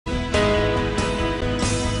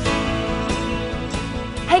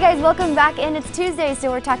guys, welcome back in. It's Tuesday, so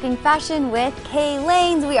we're talking fashion with Kay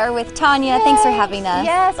Lanes. We are with Tanya. Yay. Thanks for having us.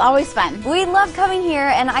 Yes, always fun. We love coming here,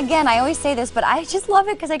 and again, I always say this, but I just love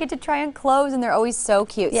it because I get to try on clothes, and they're always so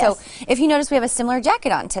cute. Yes. So if you notice, we have a similar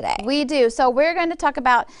jacket on today. We do. So we're going to talk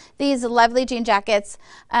about these lovely jean jackets.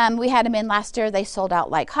 We had them in last year. They sold out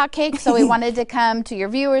like hotcakes, so we wanted to come to your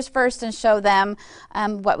viewers first and show them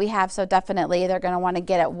what we have. So definitely, they're going to want to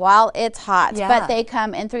get it while it's hot. Yeah. But they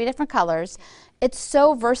come in 3 different colors. It's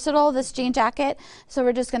so versatile, this jean jacket, so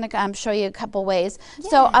we're just going to show you a couple ways. Yeah.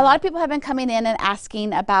 So a lot of people have been coming in and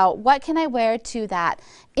asking about what can I wear to that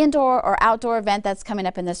indoor or outdoor event that's coming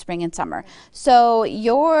up in the spring and summer. So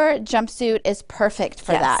your jumpsuit is perfect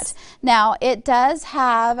for that. Now it does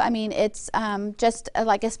have, I mean, it's just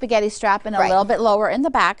like a spaghetti strap and a little bit lower in the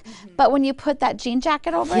back, but when you put that jean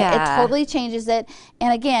jacket over it, it totally changes it,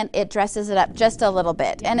 and again, it dresses it up just a little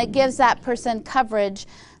bit, and it gives that person coverage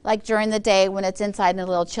like during the day when it's inside and a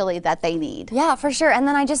little chilly that they need. Yeah, for sure. And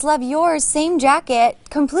then I just love yours, same jacket,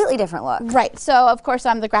 completely different look. Right. So of course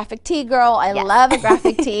I'm the graphic tee girl. I love a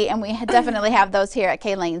graphic tee, and we definitely have those here at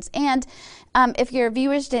Kay Lanes. And if your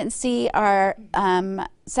viewers didn't see our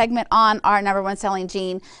segment on our #1 selling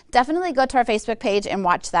jean, definitely go to our Facebook page and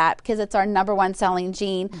watch that because it's our #1 selling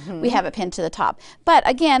jean. We have it pinned to the top. But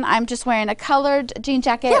again, I'm just wearing a colored jean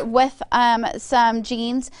jacket with some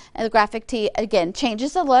jeans, and the graphic tee again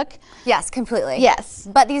changes the look. Yes, completely. Yes.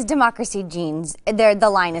 But these Democracy jeans, the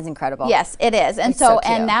line is incredible. Yes, it is. And so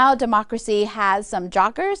and now Democracy has some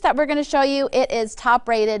joggers that we're going to show you. It is top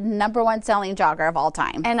rated #1 selling jogger of all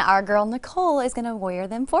time. And our girl Nicole is going to wear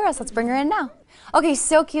them for us. Let's bring her in now. Okay,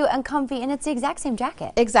 so cute and comfy, and it's the exact same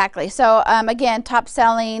jacket. Exactly. So again, top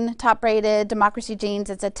selling, top rated Democracy jeans.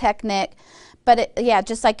 It's a tech knit, but yeah,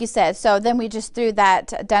 just like you said. So then we just threw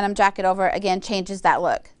that denim jacket over. Again, changes that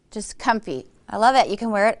look. Just comfy. I love it. You can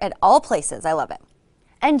wear it at all places. I love it.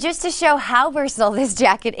 And just to show how versatile this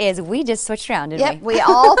jacket is, we just switched around, didn't we? We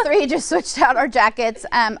all three just switched out our jackets.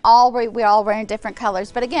 We're all wearing different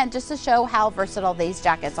colors. But again, just to show how versatile these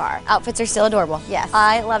jackets are. Outfits are still adorable. Yes.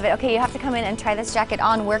 I love it. Okay, you have to come in and try this jacket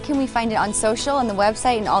on. Where can we find it on social and the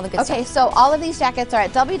website and all the good stuff? Okay, so all of these jackets are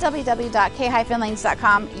at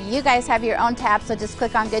www.k-lanes.com. You guys have your own tab, so just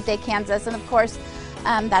click on Good Day Kansas. And of course,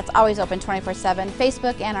 that's always open 24/7,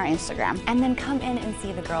 Facebook and our Instagram. And then come in and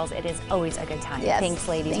see the girls. It is always a good time. Yes. Thanks,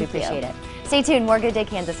 ladies. We appreciate it. You. Stay tuned. More Good Day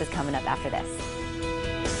Kansas is coming up after this.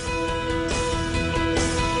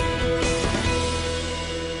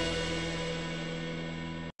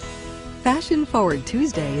 Fashion Forward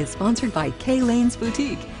Tuesday is sponsored by Kay Lanes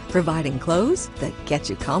Boutique, providing clothes that get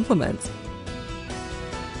you compliments.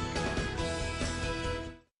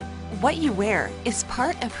 What you wear is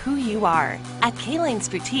part of who you are. At Kay Lanes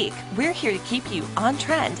Boutique, we're here to keep you on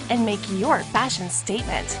trend and make your fashion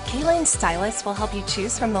statement. Kay Lanes stylists will help you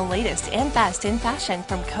choose from the latest and best in fashion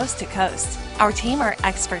from coast to coast. Our team are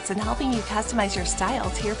experts in helping you customize your style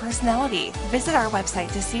to your personality. Visit our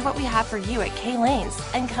website to see what we have for you at Kay Lanes,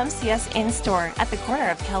 and come see us in store at the corner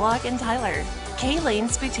of Kellogg and Tyler. Kay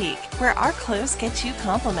Lanes Boutique, where our clothes get you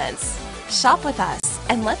compliments. Shop with us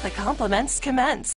and let the compliments commence.